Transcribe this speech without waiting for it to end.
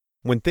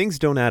When Things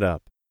Don't Add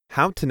Up,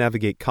 How to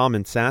Navigate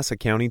Common SaaS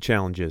Accounting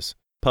Challenges,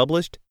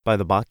 published by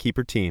the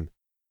BotKeeper team.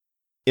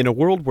 In a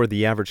world where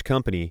the average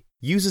company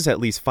uses at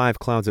least 5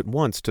 clouds at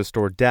once to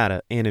store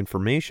data and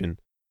information,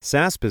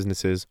 SaaS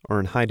businesses are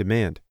in high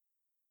demand.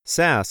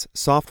 SaaS,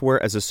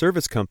 software as a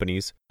service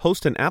companies,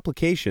 host an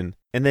application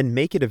and then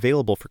make it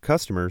available for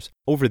customers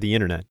over the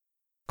internet.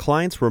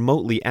 Clients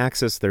remotely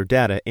access their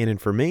data and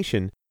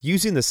information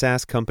using the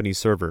SaaS company's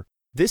server.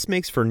 This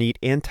makes for neat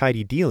and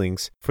tidy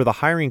dealings for the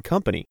hiring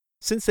company,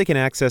 since they can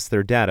access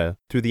their data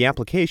through the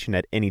application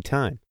at any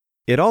time.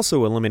 It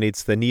also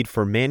eliminates the need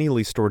for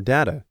manually stored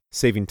data,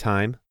 saving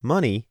time,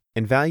 money,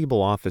 and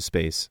valuable office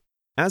space.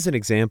 As an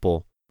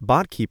example,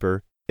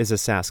 BotKeeper is a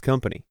SaaS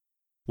company.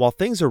 While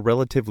things are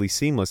relatively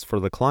seamless for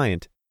the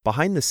client,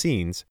 behind the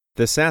scenes,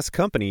 the SaaS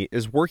company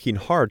is working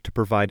hard to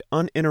provide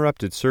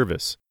uninterrupted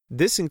service.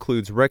 This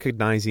includes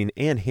recognizing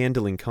and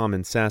handling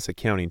common SaaS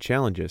accounting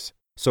challenges,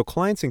 so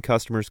clients and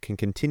customers can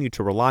continue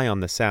to rely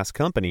on the SaaS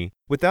company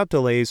without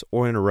delays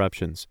or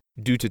interruptions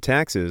due to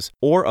taxes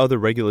or other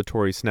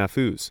regulatory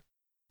snafus.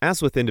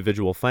 As with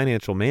individual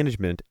financial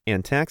management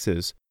and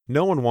taxes,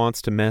 no one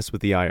wants to mess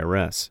with the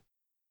IRS.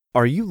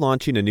 Are you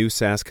launching a new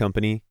SaaS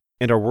company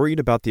and are worried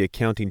about the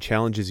accounting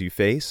challenges you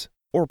face?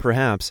 Or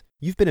perhaps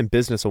you've been in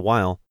business a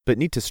while but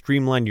need to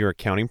streamline your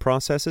accounting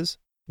processes?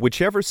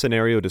 Whichever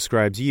scenario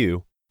describes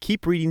you,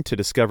 keep reading to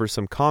discover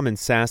some common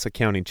SaaS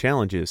accounting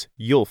challenges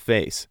you'll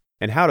face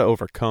and how to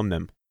overcome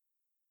them.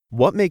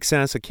 What makes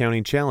SaaS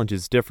accounting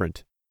challenges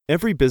different?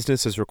 Every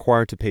business is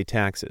required to pay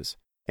taxes,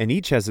 and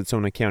each has its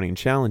own accounting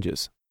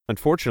challenges.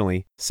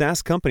 Unfortunately,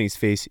 SaaS companies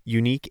face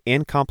unique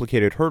and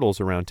complicated hurdles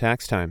around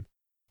tax time.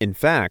 In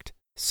fact,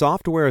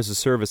 software as a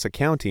service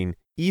accounting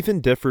even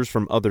differs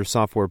from other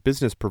software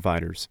business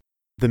providers.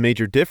 The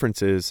major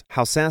difference is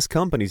how SaaS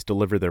companies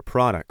deliver their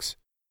products.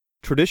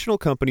 Traditional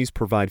companies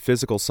provide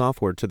physical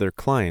software to their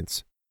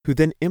clients, who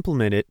then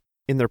implement it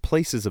in their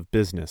places of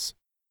business.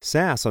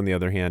 SaaS, on the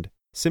other hand,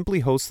 simply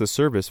hosts the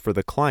service for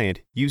the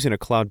client using a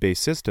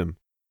cloud-based system.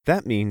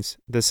 That means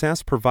the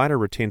SaaS provider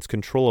retains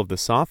control of the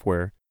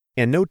software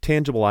and no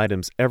tangible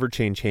items ever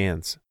change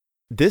hands.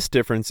 This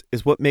difference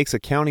is what makes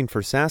accounting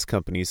for SaaS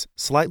companies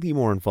slightly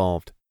more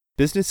involved.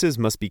 Businesses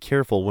must be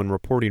careful when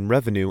reporting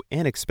revenue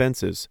and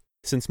expenses,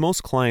 since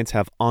most clients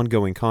have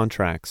ongoing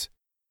contracts,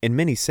 and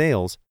many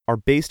sales are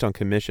based on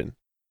commission.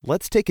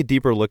 Let's take a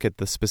deeper look at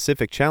the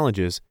specific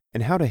challenges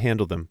and how to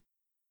handle them.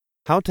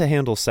 How to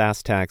handle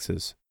SaaS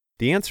taxes?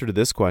 The answer to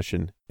this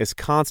question is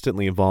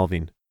constantly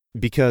evolving.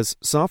 Because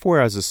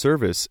software as a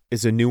service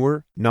is a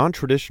newer,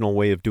 non-traditional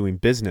way of doing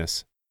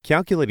business,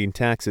 calculating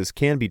taxes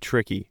can be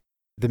tricky.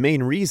 The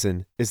main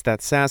reason is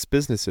that SaaS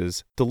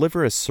businesses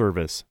deliver a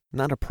service,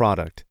 not a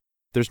product.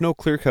 There's no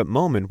clear-cut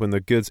moment when the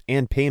goods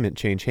and payment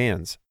change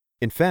hands.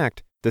 In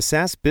fact, the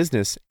SaaS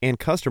business and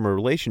customer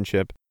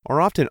relationship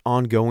are often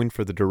ongoing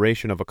for the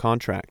duration of a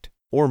contract,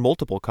 or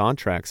multiple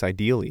contracts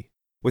ideally.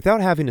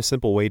 Without having a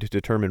simple way to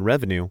determine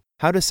revenue,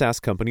 how do SaaS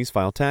companies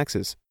file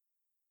taxes?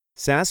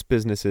 SaaS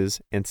businesses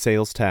and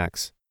sales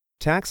tax.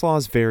 Tax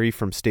laws vary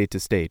from state to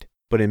state,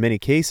 but in many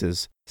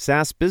cases,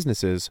 SaaS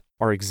businesses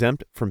are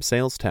exempt from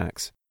sales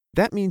tax.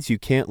 That means you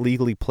can't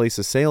legally place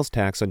a sales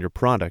tax on your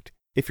product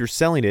if you're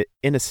selling it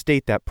in a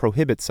state that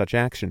prohibits such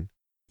action.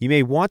 You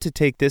may want to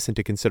take this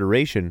into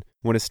consideration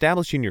when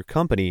establishing your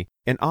company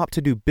and opt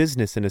to do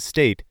business in a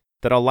state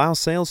that allows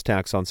sales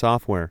tax on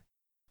software.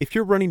 If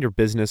you're running your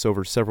business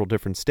over several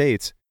different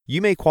states,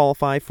 you may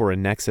qualify for a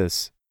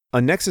nexus.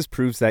 A nexus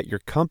proves that your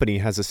company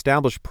has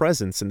established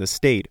presence in the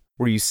state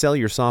where you sell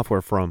your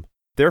software from.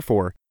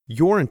 Therefore,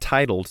 you're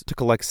entitled to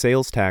collect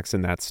sales tax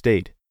in that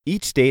state.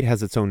 Each state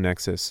has its own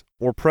nexus,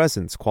 or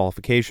presence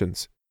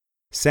qualifications.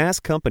 SaaS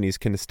companies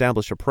can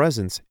establish a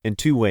presence in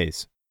 2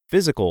 ways: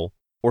 physical,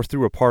 or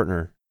through a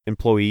partner,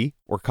 employee,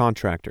 or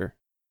contractor.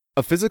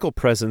 A physical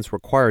presence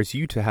requires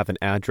you to have an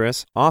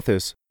address,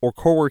 office, or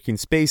co-working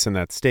space in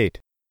that state.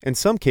 In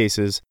some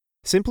cases,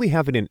 simply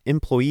having an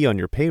employee on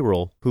your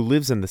payroll who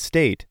lives in the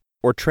state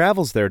or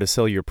travels there to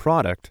sell your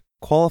product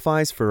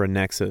qualifies for a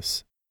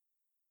nexus.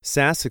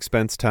 SaaS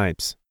expense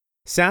types.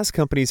 SaaS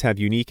companies have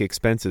unique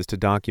expenses to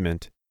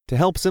document. To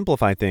help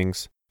simplify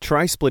things,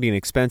 try splitting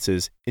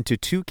expenses into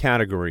 2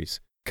 categories: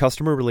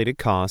 customer-related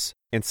costs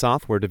and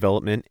software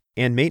development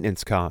and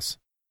maintenance costs.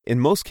 In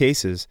most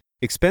cases,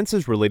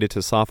 expenses related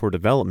to software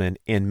development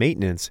and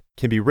maintenance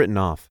can be written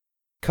off.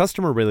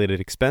 Customer-related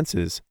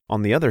expenses,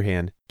 on the other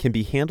hand, can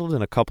be handled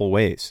in a couple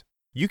ways.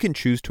 You can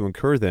choose to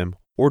incur them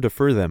or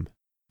defer them.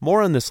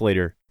 More on this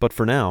later, but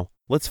for now,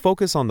 let's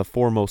focus on the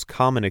 4 most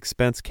common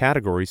expense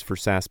categories for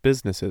SaaS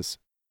businesses.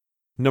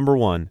 Number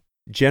 1.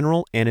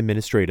 General and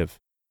administrative.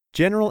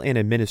 General and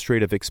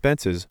administrative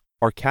expenses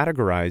are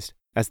categorized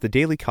as the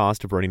daily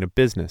cost of running a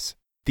business.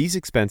 These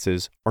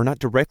expenses are not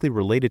directly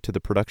related to the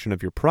production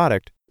of your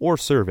product or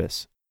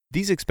service.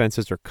 These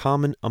expenses are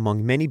common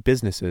among many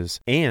businesses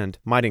and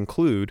might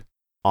include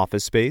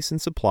office space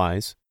and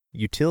supplies,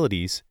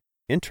 utilities,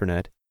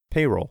 internet,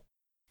 payroll.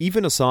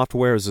 Even a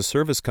software as a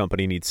service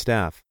company needs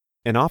staff,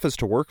 an office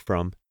to work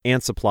from,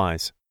 and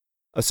supplies.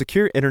 A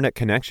secure internet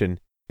connection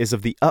is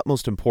of the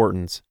utmost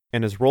importance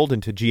and is rolled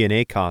into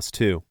G&A costs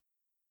too.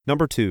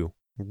 Number 2,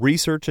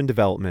 research and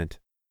development.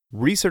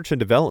 Research and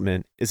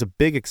development is a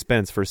big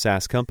expense for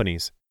SaaS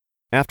companies.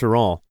 After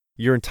all,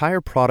 your entire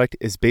product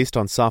is based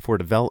on software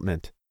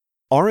development.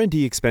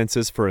 R&D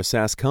expenses for a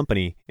SaaS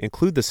company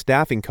include the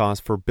staffing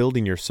costs for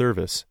building your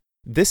service.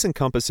 This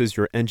encompasses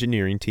your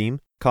engineering team,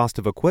 cost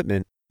of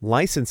equipment,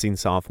 licensing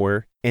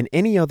software, and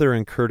any other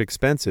incurred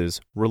expenses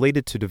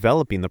related to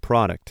developing the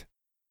product.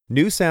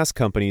 New SaaS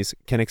companies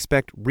can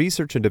expect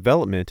research and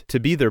development to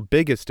be their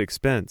biggest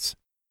expense.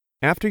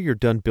 After you're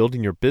done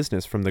building your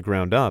business from the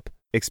ground up,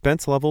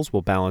 expense levels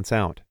will balance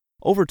out.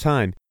 Over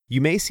time, you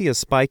may see a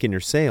spike in your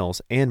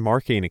sales and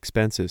marketing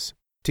expenses.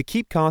 To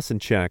keep costs in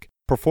check,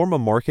 perform a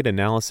market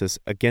analysis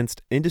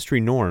against industry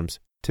norms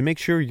to make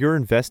sure you're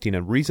investing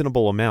a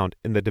reasonable amount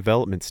in the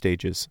development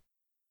stages.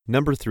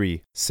 Number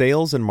 3,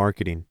 sales and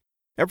marketing.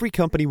 Every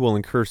company will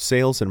incur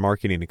sales and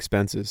marketing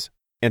expenses,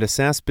 and a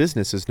SaaS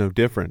business is no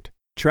different.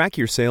 Track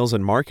your sales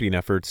and marketing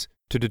efforts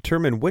to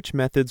determine which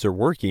methods are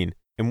working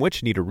and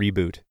which need a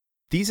reboot.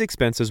 These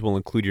expenses will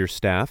include your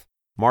staff,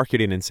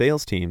 marketing and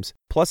sales teams,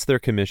 plus their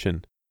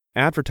commission.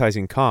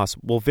 Advertising costs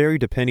will vary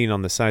depending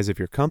on the size of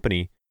your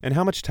company and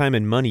how much time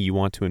and money you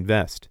want to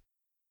invest.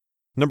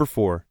 Number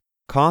 4,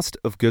 cost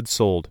of goods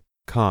sold,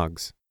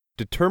 COGS.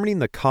 Determining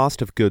the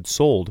cost of goods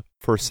sold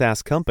for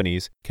SaaS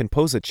companies can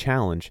pose a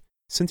challenge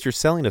since you're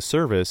selling a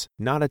service,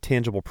 not a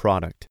tangible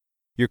product.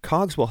 Your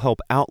COGS will help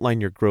outline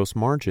your gross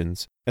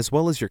margins as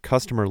well as your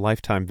customer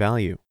lifetime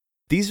value.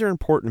 These are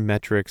important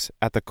metrics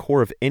at the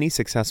core of any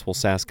successful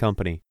SaaS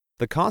company.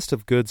 The cost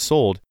of goods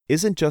sold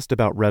isn't just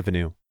about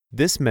revenue.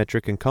 This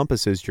metric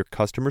encompasses your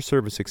customer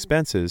service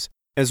expenses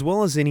as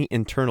well as any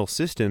internal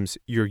systems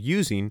you're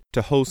using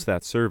to host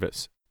that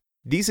service.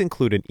 These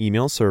include an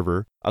email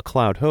server, a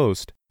cloud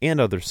host, and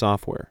other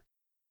software.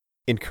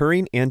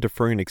 Incurring and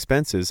deferring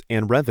expenses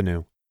and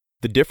revenue.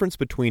 The difference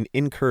between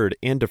incurred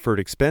and deferred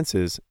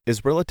expenses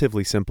is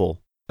relatively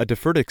simple. A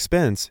deferred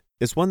expense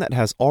is one that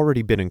has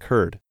already been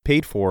incurred,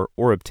 paid for,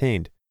 or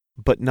obtained,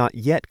 but not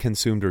yet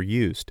consumed or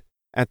used.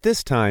 At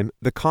this time,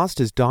 the cost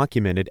is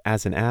documented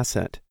as an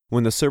asset.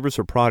 When the service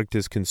or product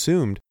is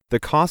consumed, the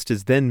cost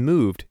is then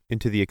moved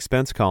into the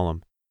expense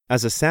column.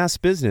 As a SaaS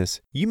business,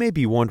 you may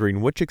be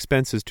wondering which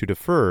expenses to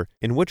defer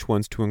and which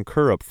ones to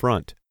incur up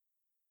front.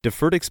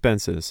 Deferred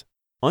expenses.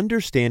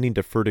 Understanding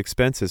deferred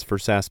expenses for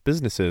SaaS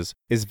businesses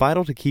is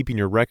vital to keeping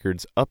your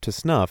records up to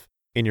snuff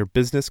and your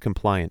business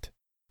compliant.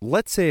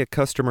 Let's say a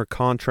customer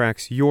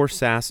contracts your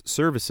SaaS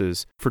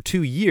services for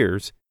 2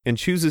 years and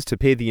chooses to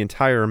pay the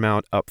entire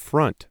amount up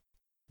front.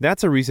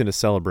 That's a reason to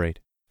celebrate.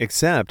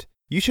 Except,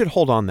 you should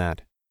hold on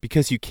that,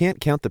 because you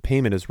can't count the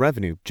payment as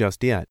revenue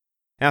just yet.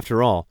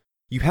 After all,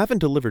 you haven't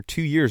delivered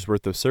 2 years'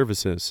 worth of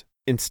services.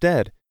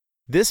 Instead,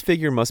 this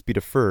figure must be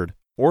deferred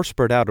or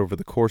spread out over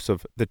the course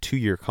of the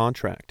 2-year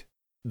contract.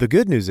 The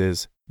good news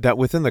is that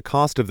within the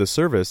cost of the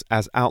service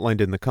as outlined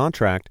in the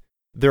contract,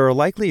 there are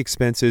likely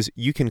expenses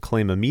you can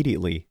claim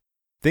immediately.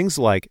 Things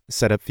like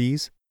setup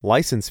fees,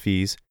 license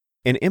fees,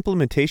 and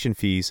implementation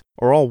fees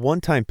are all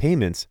one-time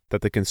payments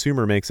that the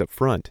consumer makes up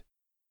front.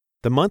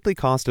 The monthly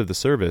cost of the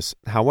service,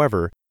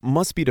 however,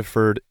 must be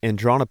deferred and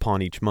drawn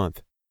upon each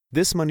month.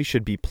 This money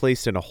should be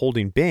placed in a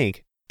holding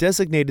bank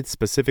designated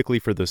specifically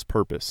for this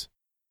purpose.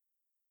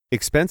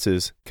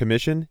 Expenses,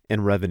 commission,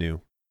 and revenue.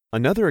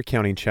 Another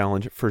accounting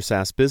challenge for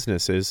SaaS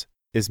businesses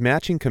is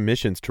matching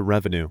commissions to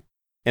revenue.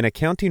 An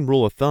accounting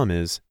rule of thumb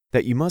is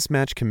that you must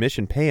match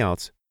commission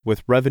payouts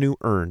with revenue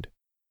earned.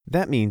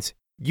 That means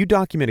you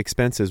document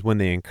expenses when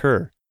they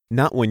incur,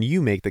 not when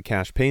you make the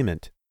cash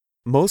payment.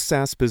 Most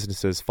SaaS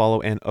businesses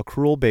follow an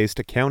accrual-based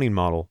accounting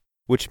model,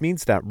 which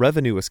means that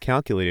revenue is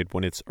calculated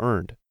when it's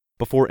earned,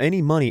 before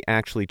any money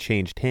actually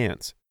changed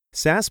hands.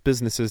 SaaS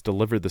businesses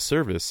deliver the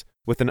service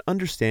with an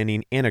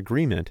understanding and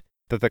agreement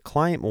that the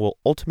client will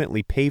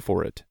ultimately pay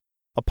for it.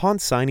 Upon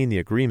signing the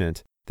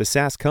agreement, the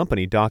SaaS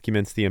company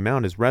documents the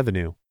amount as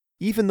revenue,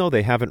 even though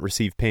they haven't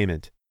received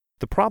payment.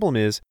 The problem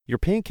is, you're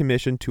paying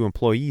commission to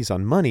employees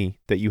on money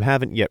that you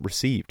haven't yet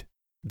received.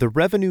 The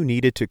revenue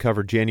needed to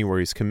cover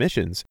January's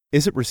commissions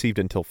isn't received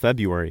until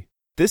February.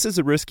 This is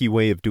a risky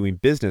way of doing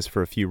business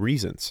for a few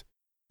reasons.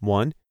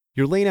 1,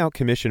 you're laying out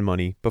commission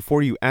money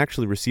before you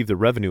actually receive the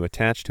revenue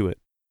attached to it.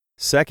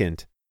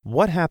 Second,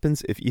 what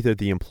happens if either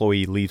the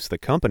employee leaves the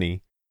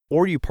company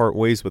or you part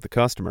ways with the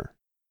customer?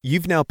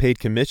 You've now paid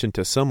commission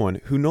to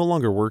someone who no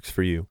longer works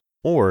for you,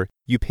 or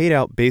you paid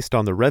out based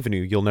on the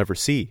revenue you'll never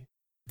see.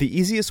 The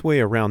easiest way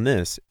around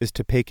this is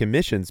to pay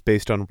commissions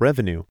based on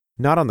revenue,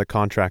 not on the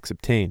contracts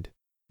obtained.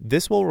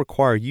 This will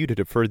require you to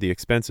defer the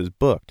expenses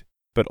booked,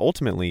 but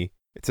ultimately,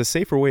 it's a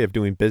safer way of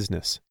doing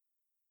business.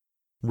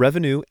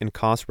 Revenue and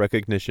cost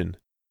recognition.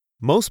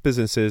 Most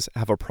businesses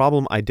have a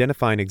problem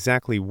identifying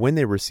exactly when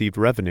they received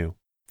revenue.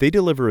 They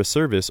deliver a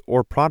service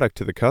or product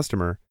to the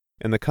customer,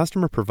 and the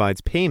customer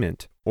provides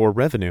payment or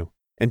revenue.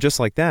 And just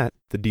like that,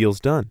 the deal's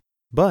done.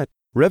 But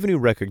revenue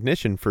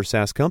recognition for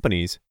SaaS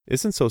companies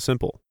isn't so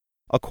simple.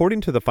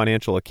 According to the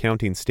Financial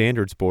Accounting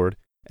Standards Board,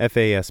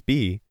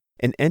 FASB,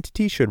 An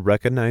entity should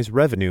recognize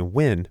revenue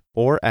when,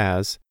 or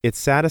as, it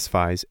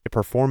satisfies a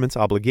performance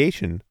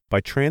obligation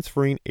by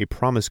transferring a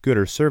promised good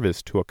or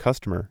service to a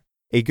customer.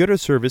 A good or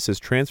service is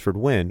transferred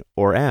when,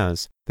 or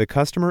as, the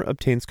customer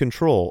obtains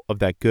control of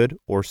that good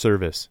or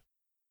service.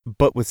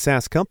 But with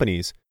SaaS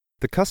companies,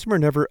 the customer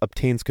never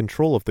obtains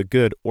control of the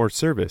good or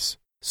service.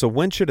 So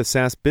when should a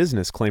SaaS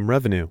business claim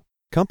revenue?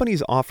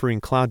 Companies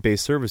offering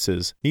cloud-based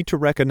services need to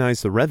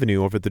recognize the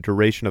revenue over the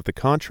duration of the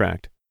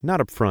contract, not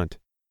upfront.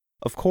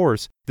 Of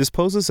course, this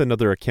poses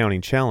another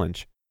accounting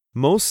challenge.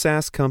 Most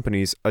SaaS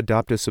companies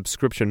adopt a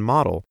subscription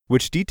model,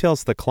 which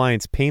details the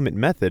client's payment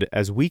method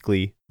as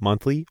weekly,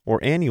 monthly, or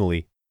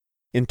annually.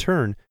 In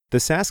turn, the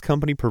SaaS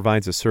company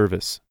provides a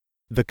service.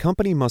 The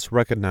company must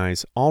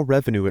recognize all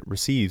revenue it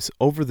receives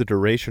over the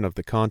duration of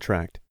the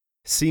contract.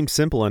 Seems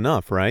simple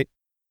enough, right?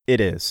 It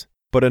is.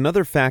 But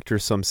another factor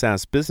some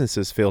SaaS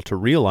businesses fail to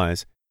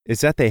realize is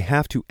that they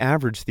have to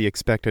average the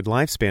expected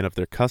lifespan of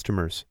their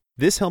customers.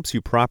 This helps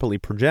you properly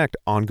project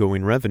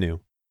ongoing revenue.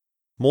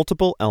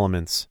 Multiple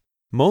elements.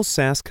 Most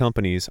SaaS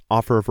companies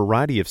offer a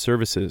variety of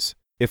services.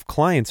 If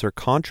clients are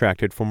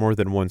contracted for more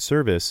than one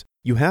service,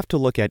 you have to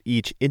look at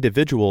each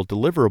individual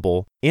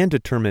deliverable and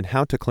determine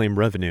how to claim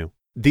revenue.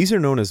 These are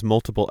known as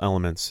multiple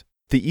elements.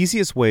 The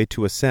easiest way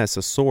to assess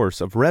a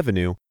source of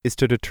revenue is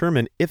to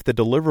determine if the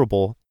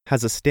deliverable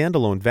has a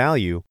standalone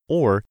value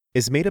or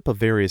is made up of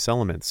various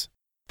elements.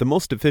 The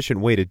most efficient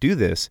way to do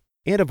this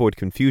and avoid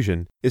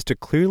confusion is to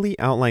clearly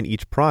outline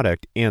each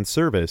product and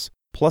service,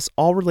 plus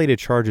all related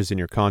charges in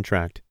your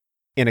contract.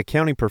 An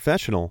accounting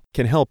professional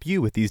can help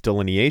you with these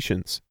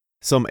delineations.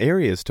 Some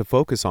areas to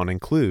focus on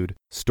include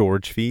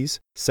storage fees,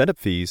 setup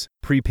fees,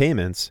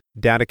 prepayments,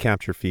 data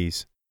capture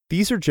fees.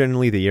 These are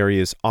generally the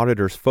areas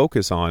auditors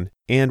focus on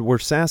and where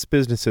SaaS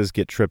businesses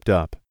get tripped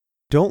up.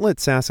 Don't let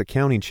SaaS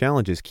accounting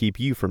challenges keep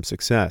you from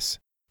success.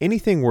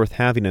 Anything worth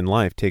having in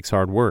life takes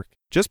hard work.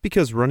 Just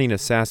because running a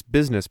SaaS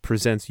business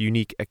presents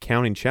unique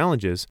accounting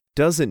challenges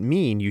doesn't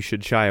mean you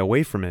should shy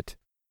away from it.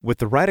 With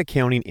the right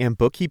accounting and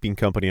bookkeeping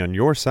company on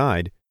your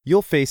side,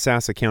 you'll face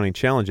SaaS accounting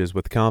challenges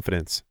with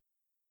confidence.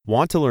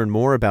 Want to learn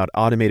more about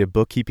automated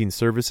bookkeeping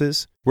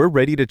services? We're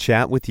ready to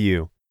chat with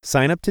you.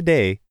 Sign up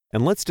today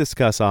and let's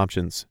discuss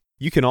options.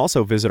 You can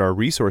also visit our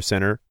resource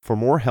center for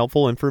more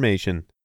helpful information.